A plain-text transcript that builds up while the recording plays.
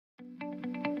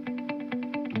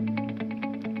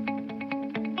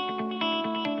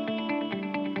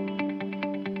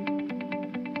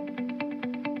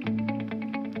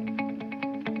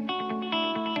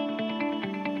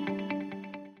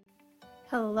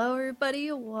Hello,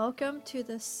 everybody. Welcome to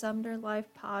the Sumner Life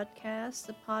Podcast,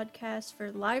 the podcast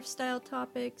for lifestyle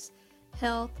topics,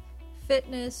 health,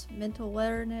 fitness, mental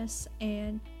awareness,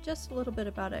 and just a little bit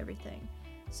about everything.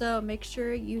 So make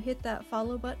sure you hit that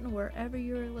follow button wherever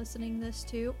you're listening this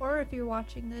to, or if you're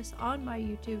watching this on my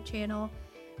YouTube channel,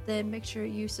 then make sure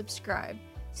you subscribe.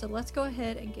 So let's go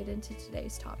ahead and get into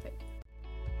today's topic.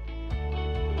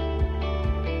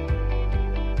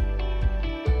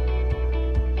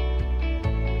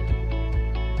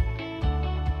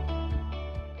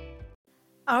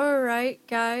 Alright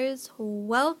guys,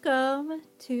 welcome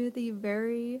to the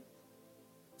very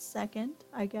second,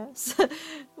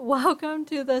 welcome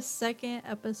to the second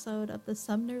episode of the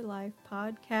Sumner Life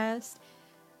Podcast.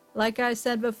 Like I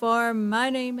said before, my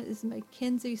name is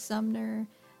Mackenzie Sumner,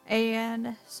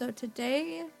 and so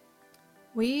today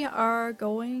we are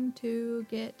going to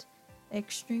get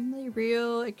extremely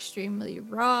real, extremely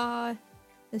raw.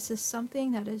 This is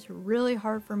something that is really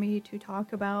hard for me to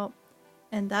talk about.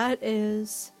 And that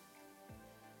is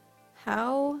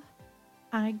how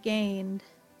I gained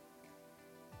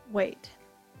weight.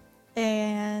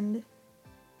 And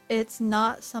it's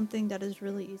not something that is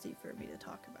really easy for me to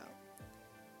talk about.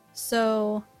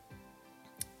 So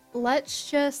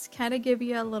let's just kind of give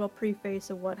you a little preface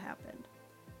of what happened.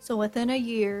 So within a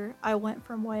year, I went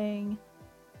from weighing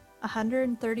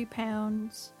 130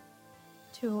 pounds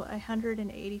to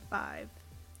 185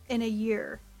 in a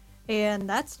year. And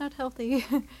that's not healthy.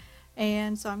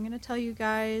 And so I'm going to tell you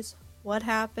guys what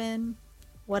happened,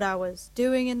 what I was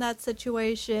doing in that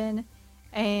situation,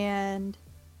 and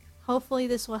hopefully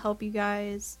this will help you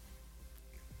guys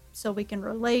so we can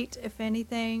relate, if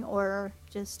anything, or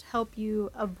just help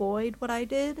you avoid what I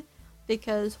did.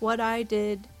 Because what I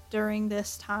did during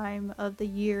this time of the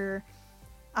year,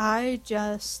 I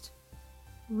just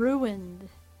ruined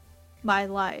my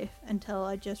life until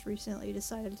I just recently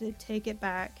decided to take it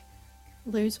back.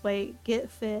 Lose weight,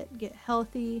 get fit, get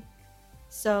healthy.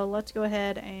 So let's go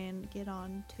ahead and get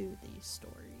on to the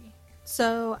story.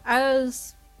 So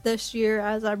as this year,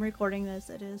 as I'm recording this,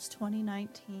 it is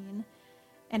 2019.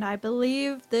 And I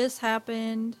believe this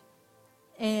happened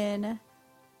in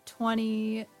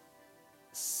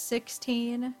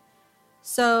 2016.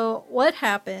 So what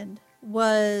happened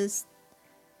was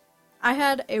I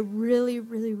had a really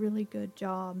good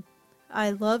job.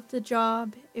 I loved the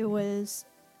job. It was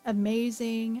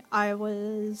amazing. I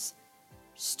was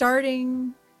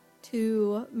starting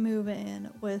to move in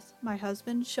with my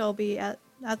husband Shelby. At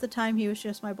the time he was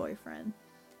just my boyfriend,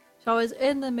 so I was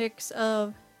in the mix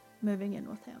of moving in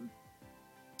with him.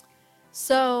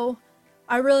 So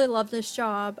I really loved this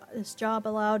job. This job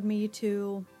allowed me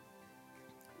to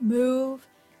move.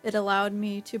 It allowed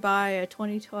me to buy a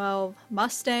 2012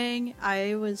 Mustang.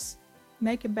 I was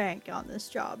making bank on this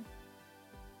job.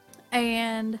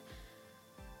 And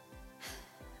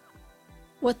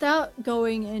without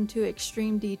going into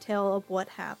extreme detail of what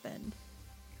happened,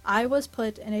 I was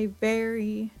put in a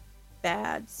very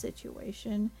bad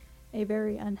situation, a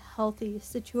very unhealthy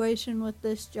situation with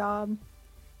this job.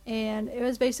 And it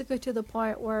was basically to the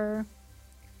point where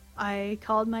I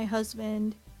called my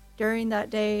husband during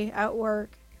that day at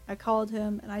work. I called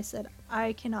him and I said,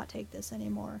 I cannot take this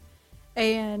anymore.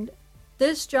 And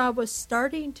this job was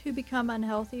starting to become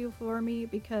unhealthy for me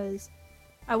because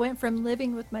I went from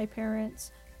living with my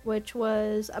parents, which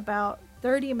was about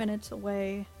 30 minutes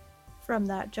away from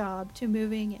that job, to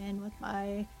moving in with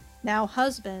my now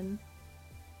husband,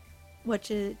 which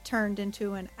it turned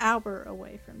into an hour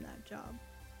away from that job.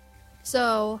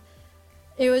 So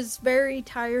it was very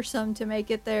tiresome to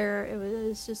make it there. It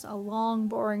was just a long,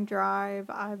 boring drive.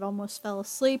 I've almost fell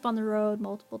asleep on the road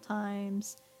multiple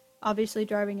times. Obviously,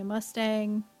 driving a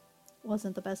Mustang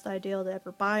wasn't the best idea to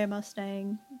ever buy a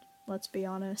Mustang. Let's be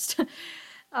honest.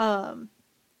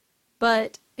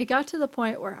 But it got to the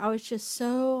point where I was just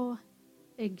so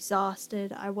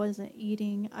exhausted. I wasn't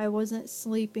eating. I wasn't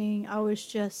sleeping. I was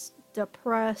just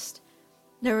depressed.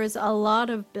 There was a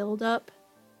lot of buildup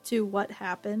to what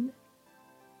happened.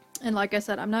 And like I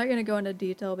said, I'm not going to go into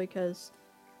detail because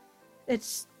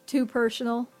it's too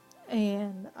personal.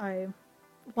 And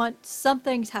some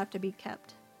things have to be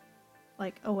kept,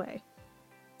 away.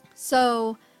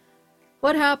 So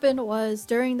what happened was,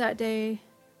 during that day,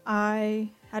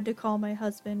 I had to call my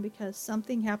husband because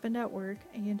something happened at work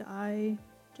and I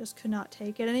just could not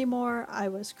take it anymore. I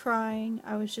was crying.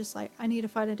 I was just like, I need to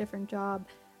find a different job.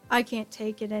 I can't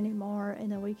take it anymore.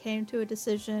 And then we came to a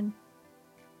decision.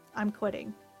 I'm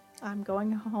quitting. I'm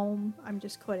going home. I'm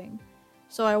just quitting.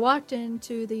 So I walked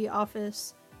into the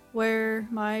office where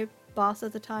my boss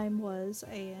at the time was,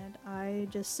 and I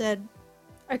just said,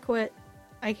 I quit.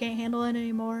 I can't handle it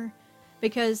anymore.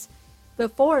 Because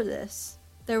before this,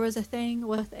 there was a thing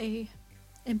with a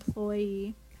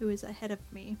employee who was ahead of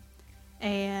me,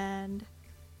 and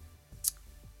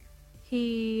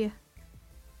he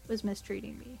was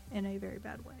mistreating me in a very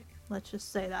bad way. Let's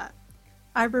just say that.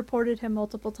 I've reported him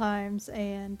multiple times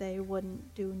and they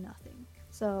wouldn't do nothing.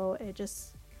 So it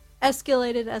just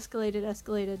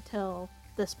escalated till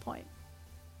this point.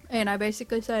 And I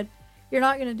basically said, you're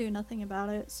not going to do nothing about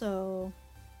it, so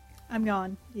I'm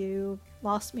gone. You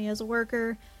lost me as a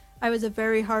worker. I was a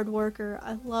very hard worker.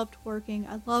 I loved working.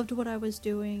 I loved what I was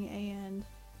doing, and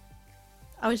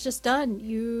I was just done.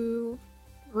 You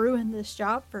ruined this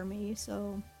job for me,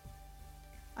 so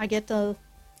I get to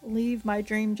leave my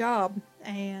dream job,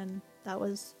 and that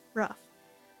was rough.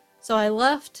 So I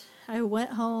left. I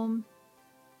went home,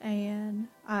 and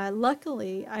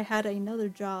luckily I had another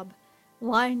job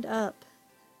lined up.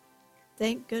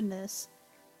 Thank goodness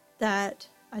that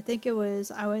I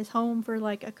was home for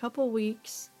like a couple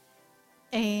weeks,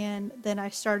 and then I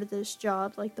started this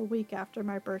job like the week after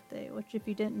my birthday, which, if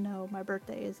you didn't know, my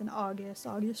birthday is in August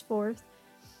 4th.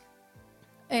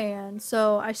 And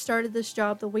so I started this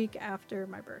job the week after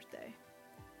my birthday.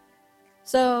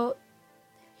 So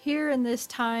here in this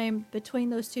time between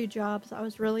those two jobs, I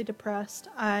was really depressed.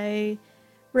 I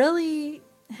really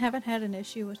haven't had an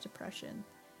issue with depression.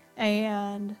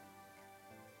 And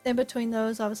in between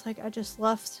those, I was like, I just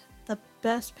left the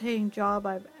best paying job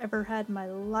I've ever had in my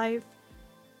life.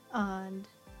 And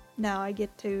now I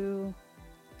get to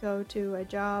go to a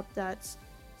job that's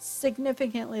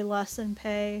significantly less in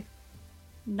pay.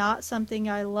 Not something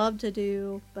I love to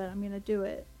do, but I'm going to do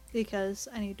it because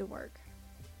I need to work.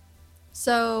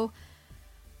 So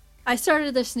I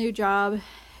started this new job,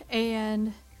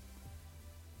 and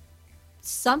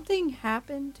something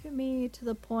happened to me to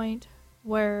the point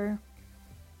where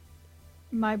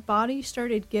my body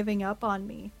started giving up on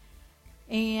me.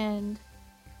 And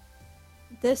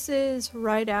this is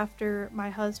right after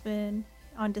my husband,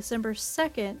 on December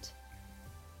 2nd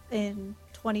in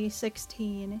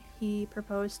 2016, he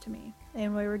proposed to me,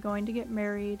 and we were going to get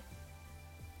married.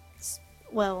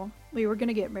 Well, we were going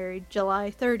to get married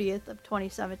July 30th of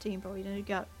 2017, but we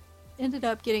ended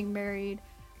up getting married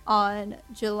on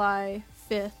July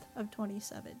 5th of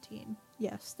 2017.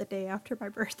 Yes, the day after my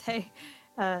birthday.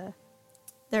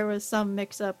 There was some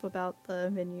mix-up about the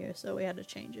venue, so we had to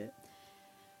change it.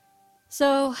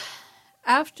 So,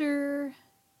 after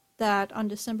that, on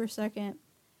December 2nd,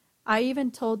 I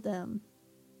even told them,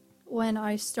 when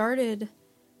I started,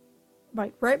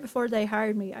 right before they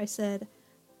hired me, I said,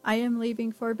 I am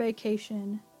leaving for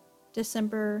vacation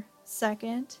December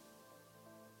 2nd,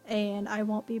 and I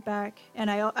won't be back. And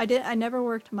I never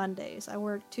worked Mondays. I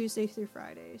worked Tuesday through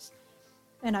Fridays.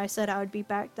 And I said I would be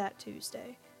back that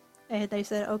Tuesday. And they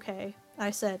said, okay.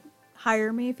 I said,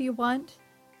 hire me if you want,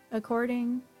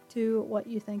 according to what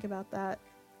you think about that,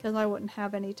 because I wouldn't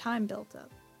have any time built up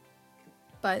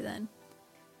by then.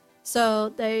 So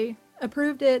they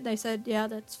approved it. They said, yeah,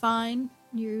 that's fine.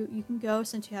 You can go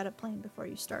since you had a plan before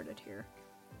you started here.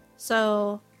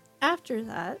 So after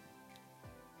that,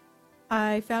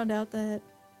 I found out that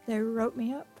they wrote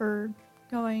me up for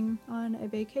going on a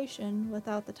vacation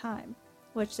without the time,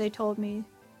 which they told me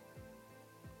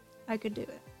I could do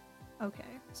it. Okay,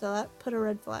 so that put a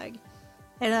red flag.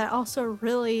 And that also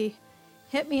really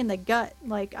hit me in the gut.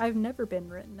 Like, I've never been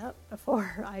written up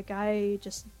before. Like, I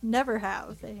just never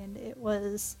have. And it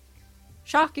was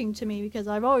shocking to me because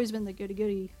I've always been the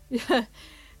goody-goody.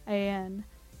 And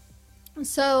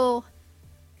so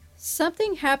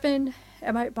something happened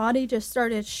and my body just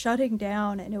started shutting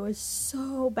down, and it was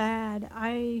so bad.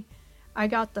 I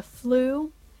got the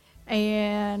flu,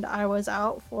 and I was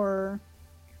out for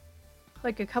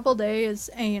like a couple days,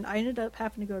 and I ended up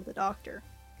having to go to the doctor.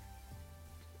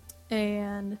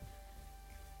 And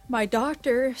my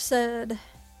doctor said,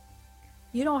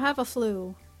 you don't have a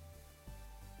flu.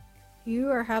 You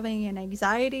are having an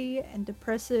anxiety and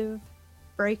depressive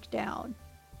breakdown.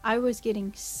 I was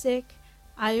getting sick.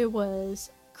 I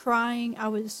was crying. I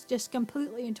was just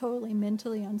completely and totally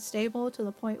mentally unstable to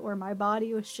the point where my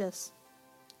body was just,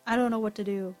 I don't know what to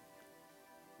do.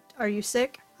 Are you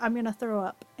sick? I'm going to throw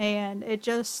up. And it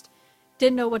just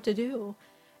didn't know what to do.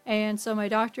 And so my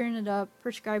doctor ended up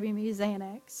prescribing me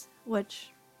Xanax, which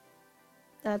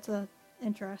that's a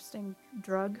interesting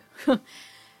drug.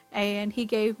 And he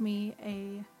gave me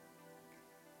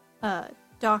a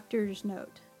doctor's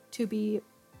note to be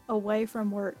away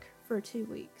from work for 2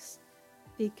 weeks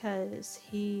because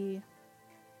he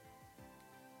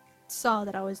saw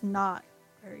that I was not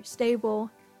very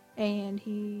stable, and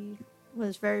he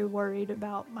was very worried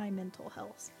about my mental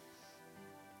health.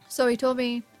 So he told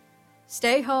me,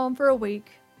 stay home for a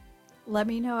week. Let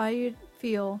me know how you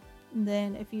feel. And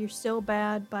then if you're still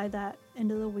bad by that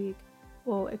end of the week,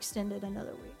 we'll extend it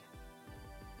another week.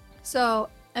 So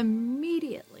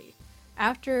immediately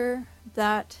after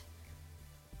that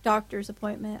doctor's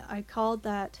appointment, I called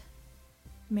that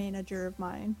manager of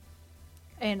mine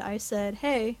and I said,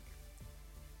 hey,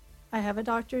 I have a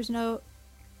doctor's note.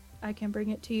 I can bring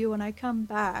it to you when I come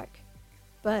back.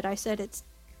 But I said it's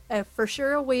for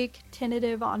sure a week,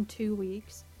 tentative on 2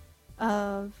 weeks,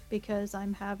 because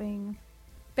I'm having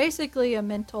basically a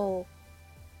mental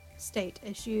state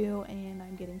issue and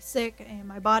I'm getting sick and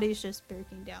my body's just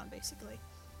breaking down basically.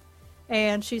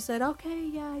 And she said, okay,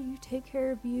 yeah, you take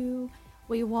care of you.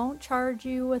 We won't charge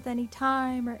you with any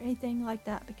time or anything like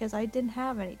that, because I didn't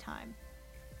have any time.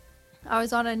 I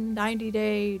was on a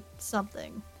 90-day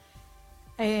something.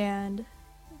 And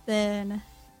then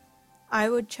I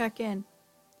would check in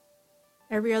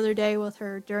every other day with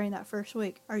her during that first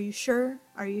week. Are you sure?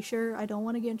 Are you sure? I don't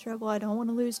want to get in trouble. I don't want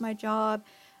to lose my job.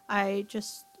 I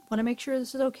just want to make sure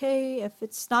this is okay. If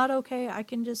it's not okay, I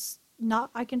can just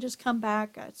come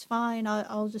back. It's fine.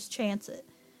 I'll just chance it.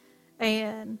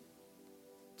 And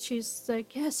she's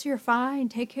like, yes, you're fine.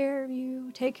 Take care of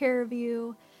you. Take care of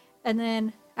you. And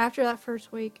then after that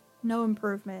first week, no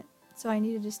improvement. So I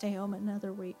needed to stay home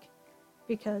another week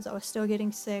because I was still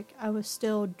getting sick. I was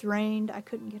still drained. I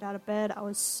couldn't get out of bed. I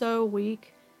was so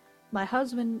weak. My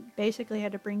husband basically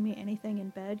had to bring me anything in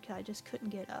bed because I just couldn't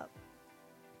get up.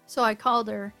 So I called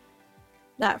her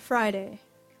that Friday.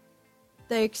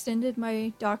 They extended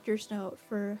my doctor's note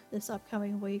for this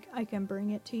upcoming week. I can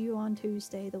bring it to you on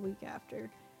Tuesday the week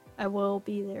after. I will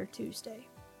be there Tuesday.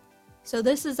 So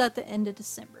this is at the end of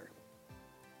December.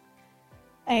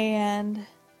 And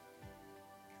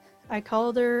I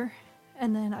called her,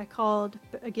 and then I called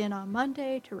again on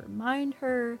Monday to remind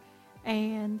her,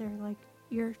 and they're like,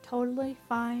 you're totally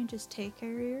fine, just take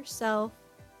care of yourself.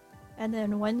 And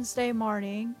then Wednesday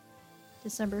morning,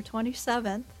 December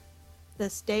 27th,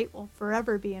 this date will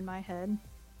forever be in my head,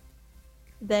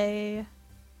 they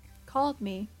called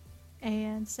me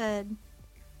and said,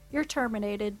 you're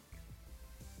terminated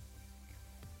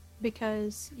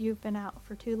because you've been out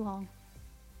for too long.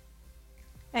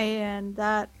 And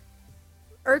that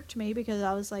irked me because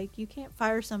I was like, you can't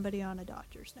fire somebody on a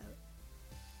doctor's note.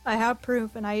 I have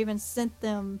proof, and I even sent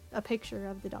them a picture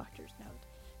of the doctor's note.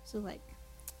 So like,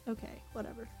 okay,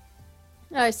 whatever.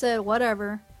 I said,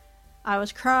 whatever. I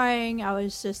was crying. I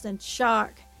was just in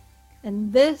shock.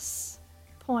 And this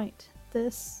point,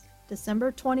 this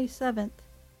December 27th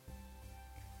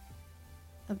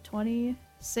of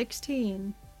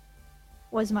 2016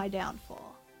 was my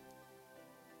downfall.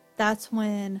 That's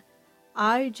when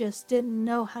I just didn't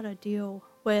know how to deal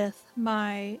with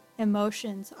my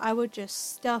emotions. I would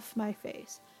just stuff my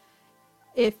face.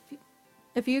 If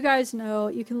you guys know,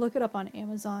 you can look it up on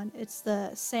Amazon. It's the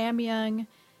Samyang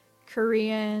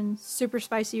Korean super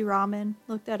spicy ramen.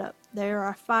 Look that up. There are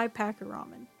a 5-pack of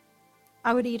ramen.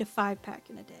 I would eat a 5-pack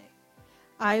in a day.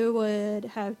 I would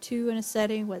have 2 in a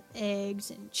setting with eggs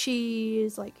and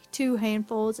cheese, like 2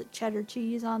 handfuls of cheddar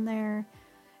cheese on there.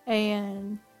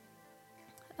 And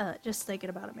just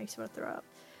thinking about it makes me want to throw up.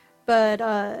 But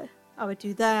I would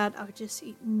do that. I would just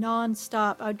eat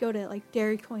non-stop. I would go to like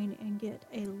Dairy Queen and get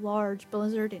a large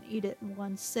Blizzard and eat it in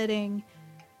one sitting.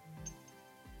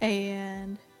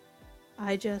 And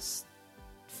I just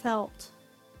felt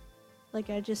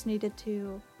like I just needed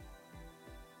to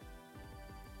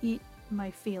eat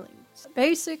my feelings.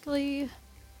 Basically,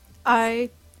 I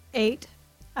ate.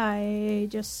 I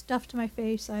just stuffed my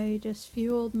face. I just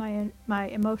fueled my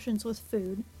emotions with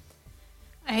food.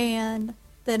 And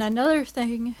then another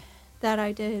thing that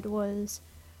I did was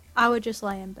I would just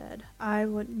lay in bed. I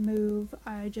wouldn't move.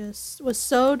 I just was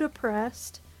so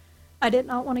depressed. I did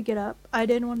not want to get up. I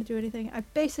didn't want to do anything. I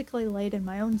basically laid in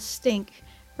my own stink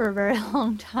for a very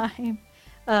long time.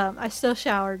 I still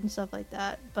showered and stuff like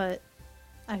that, but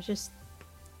I just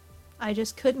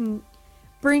couldn't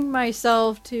bring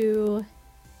myself to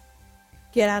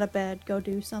get out of bed, go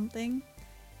do something.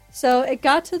 So it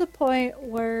got to the point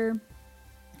where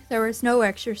there was no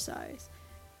exercise.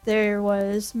 There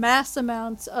was mass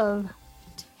amounts of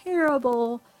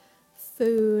terrible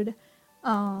food.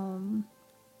 I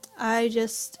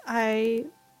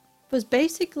was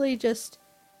basically just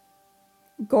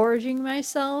gorging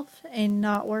myself and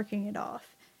not working it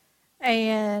off.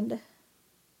 And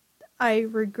I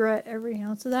regret every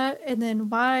ounce of that. And then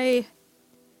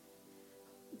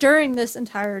during this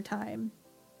entire time,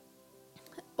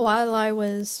 while I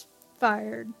was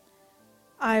fired,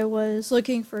 I was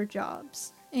looking for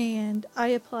jobs. And I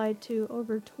applied to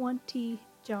over 20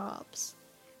 jobs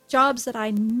jobs that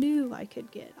I knew I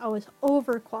could get, I was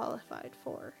overqualified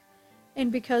for. And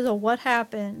because of what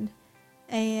happened,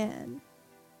 and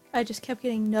I just kept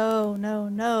getting no, no,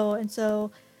 no. And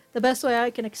so the best way I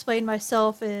can explain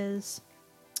myself is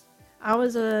I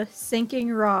was a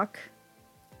sinking rock.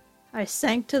 I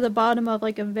sank to the bottom of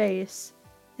like a vase.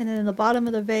 And in the bottom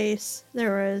of the vase,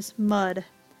 there was mud.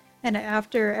 And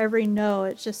after every no,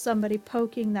 it's just somebody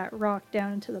poking that rock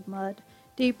down into the mud,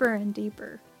 deeper and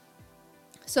deeper.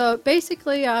 So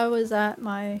basically, I was at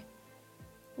my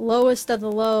lowest of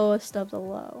the lowest of the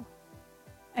low.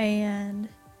 And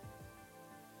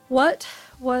what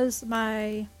was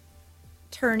my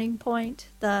turning point,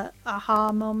 the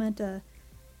aha moment,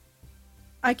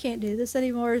 I can't do this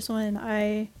anymore, is when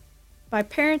my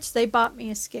parents, they bought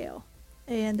me a scale.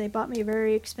 And they bought me a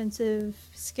very expensive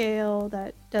scale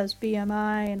that does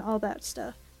BMI and all that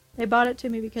stuff. They bought it to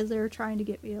me because they were trying to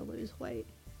get me to lose weight.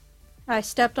 I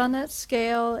stepped on that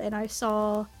scale and I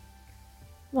saw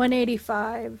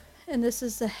 185, and this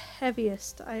is the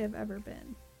heaviest I have ever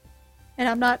been. And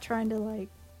I'm not trying to like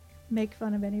make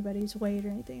fun of anybody's weight or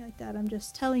anything like that. I'm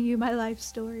just telling you my life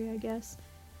story, I guess.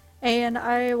 And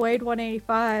I weighed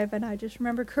 185, and I just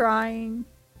remember crying.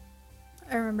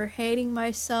 I remember hating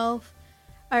myself.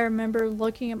 I remember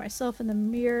looking at myself in the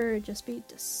mirror and just being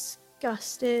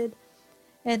disgusted.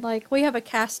 And like, we have a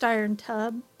cast iron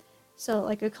tub, so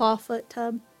like a clawfoot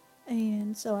tub.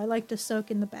 And so I like to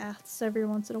soak in the baths every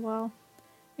once in a while.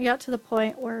 I got to the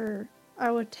point where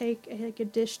I would take like a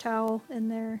dish towel in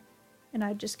there and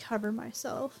I'd just cover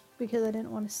myself because I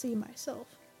didn't want to see myself.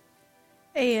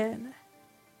 And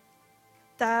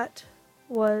that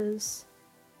was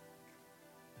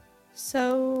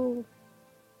so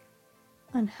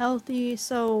unhealthy,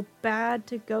 so bad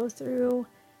to go through.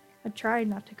 I tried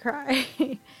not to cry.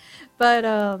 But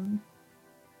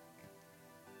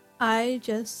I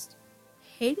just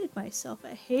hated myself.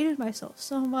 I hated myself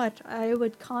so much. I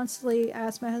would constantly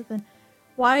ask my husband,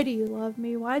 why do you love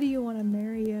me? Why do you want to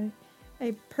marry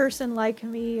a person like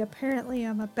me? Apparently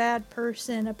I'm a bad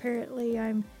person. Apparently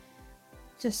I'm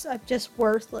just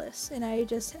worthless. And I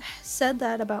just said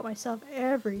that about myself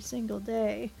every single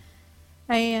day.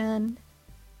 And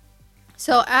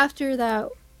so after that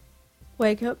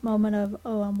wake up moment of,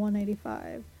 oh, I'm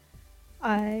 185,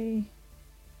 I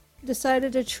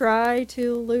decided to try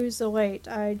to lose the weight.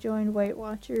 I joined Weight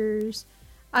Watchers.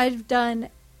 I've done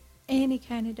any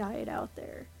kind of diet out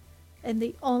there. And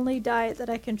the only diet that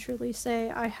I can truly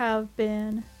say I have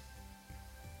been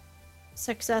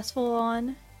successful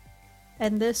on,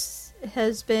 and this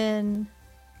has been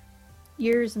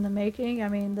years in the making. I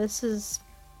mean, this has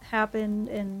happened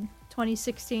in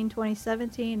 2016,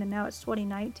 2017, and now it's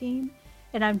 2019,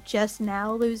 and I'm just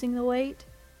now losing the weight.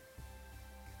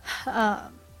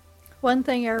 One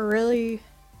thing I really,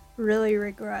 really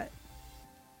regret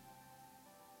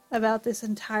about this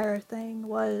entire thing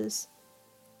was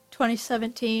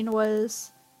 2017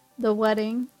 was the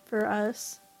wedding for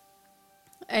us,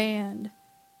 and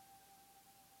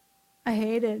I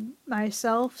hated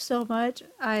myself so much.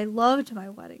 I loved my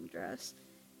wedding dress,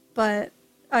 but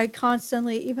I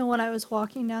constantly, even when I was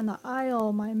walking down the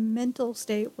aisle, my mental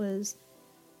state was,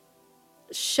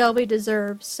 Shelby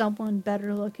deserves someone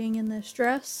better looking in this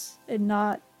dress and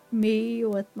not me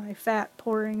with my fat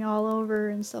pouring all over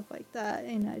and stuff like that.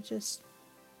 And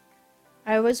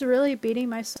I was really beating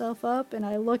myself up, and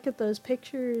I look at those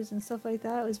pictures and stuff like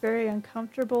that. It was very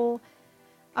uncomfortable.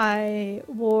 I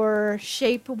wore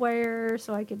shapewear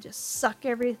so I could just suck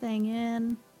everything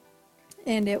in,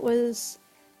 and it was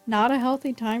not a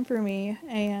healthy time for me,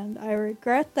 and I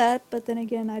regret that. But then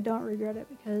again, I don't regret it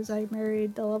because I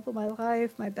married the love of my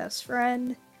life, my best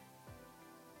friend,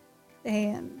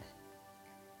 and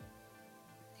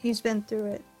he's been through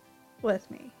it with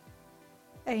me.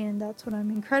 And that's what I'm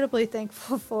incredibly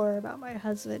thankful for about my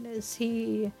husband, is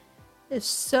he is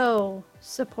so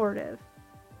supportive.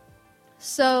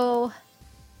 So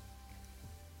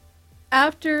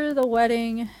after the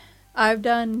wedding, I've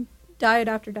done diet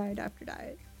after diet after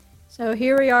diet. So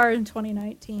here we are in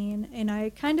 2019, and I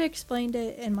kind of explained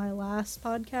it in my last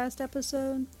podcast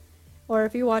episode, or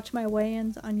if you watch my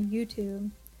weigh-ins on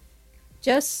YouTube.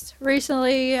 Just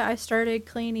recently, I started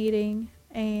clean eating,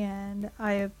 and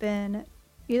I have been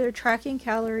either tracking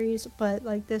calories, but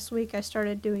like this week I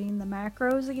started doing the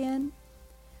macros again,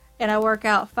 and I work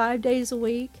out 5 days a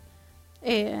week,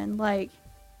 and like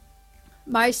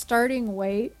my starting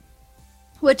weight,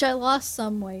 which I lost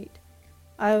some weight,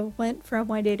 I went from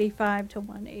 185 to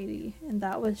 180, and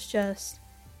that was just,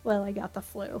 well, I got the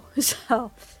flu,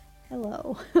 so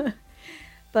hello.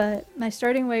 But my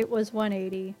starting weight was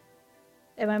 180,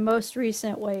 And my most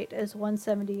recent weight is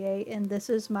 178, and this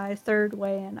is my third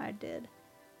weigh-in I did.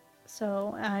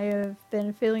 So I have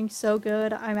been feeling so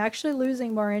good. I'm actually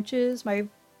losing more inches. My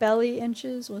belly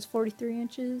inches was 43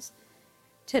 inches.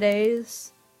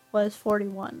 Today's was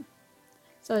 41.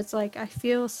 So it's like I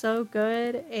feel so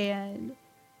good, and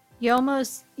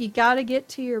you gotta get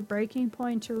to your breaking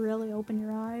point to really open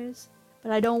your eyes.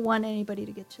 But I don't want anybody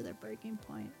to get to their breaking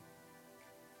point.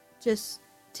 Just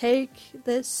take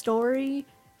this story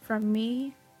from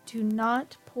me. Do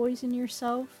not poison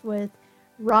yourself with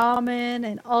ramen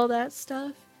and all that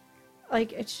stuff.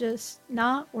 Like, it's just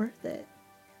not worth it.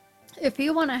 If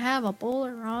you want to have a bowl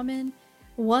of ramen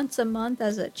once a month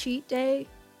as a cheat day,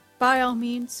 by all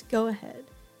means, go ahead.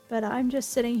 But I'm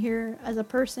just sitting here as a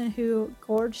person who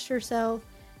gorged herself,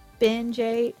 binge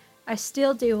ate. I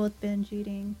still deal with binge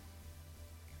eating.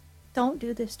 Don't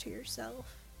do this to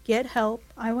yourself. Get help.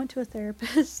 I went to a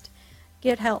therapist.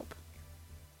 Get help.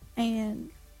 And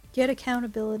get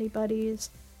accountability buddies.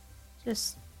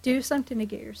 Just do something to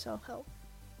get yourself help.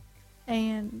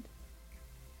 And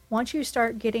once you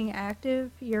start getting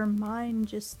active, your mind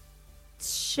just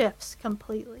shifts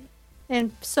completely.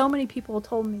 And so many people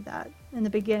told me that in the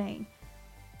beginning.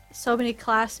 So many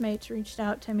classmates reached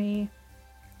out to me,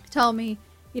 tell me,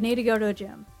 you need to go to a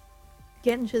gym.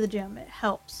 Get into the gym. It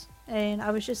helps. And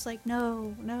I was just like,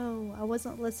 no, I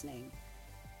wasn't listening.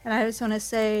 And I just want to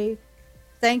say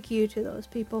thank you to those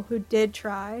people who did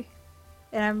try.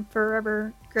 And I'm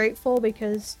forever grateful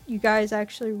because you guys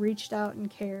actually reached out and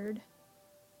cared.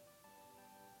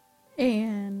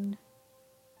 And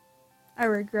I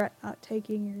regret not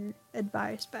taking your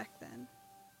advice back then.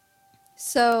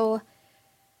 So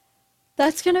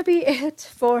that's going to be it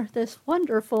for this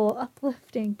wonderful,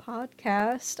 uplifting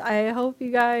podcast. I hope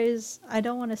you guys, I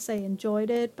don't want to say enjoyed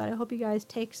it, but I hope you guys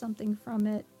take something from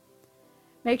it.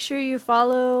 Make sure you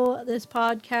follow this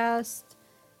podcast,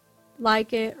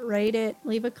 like it, rate it,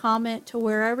 leave a comment to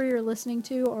wherever you're listening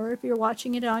to, or if you're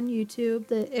watching it on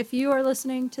YouTube. If you are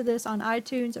listening to this on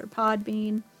iTunes or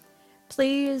Podbean,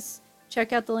 please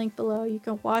check out the link below. You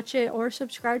can watch it or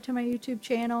subscribe to my YouTube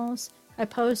channels. I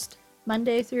post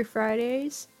Monday through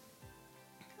Fridays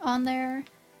on there.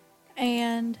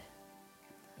 And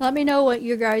let me know what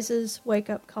your guys'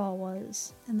 wake-up call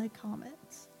was in the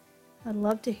comments. I'd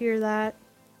love to hear that.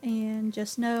 And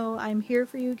just know I'm here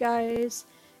for you guys.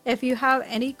 If you have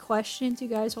any questions you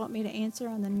guys want me to answer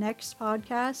on the next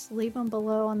podcast, leave them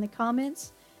below in the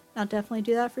comments. I'll definitely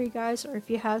do that for you guys. Or if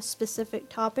you have specific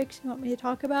topics you want me to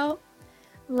talk about,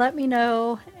 let me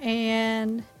know.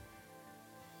 And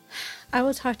I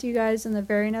will talk to you guys in the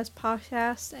very next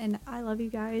podcast. And I love you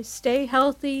guys. Stay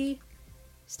healthy,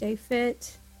 stay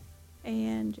fit,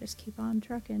 and just keep on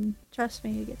trucking. Trust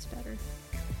me, it gets better.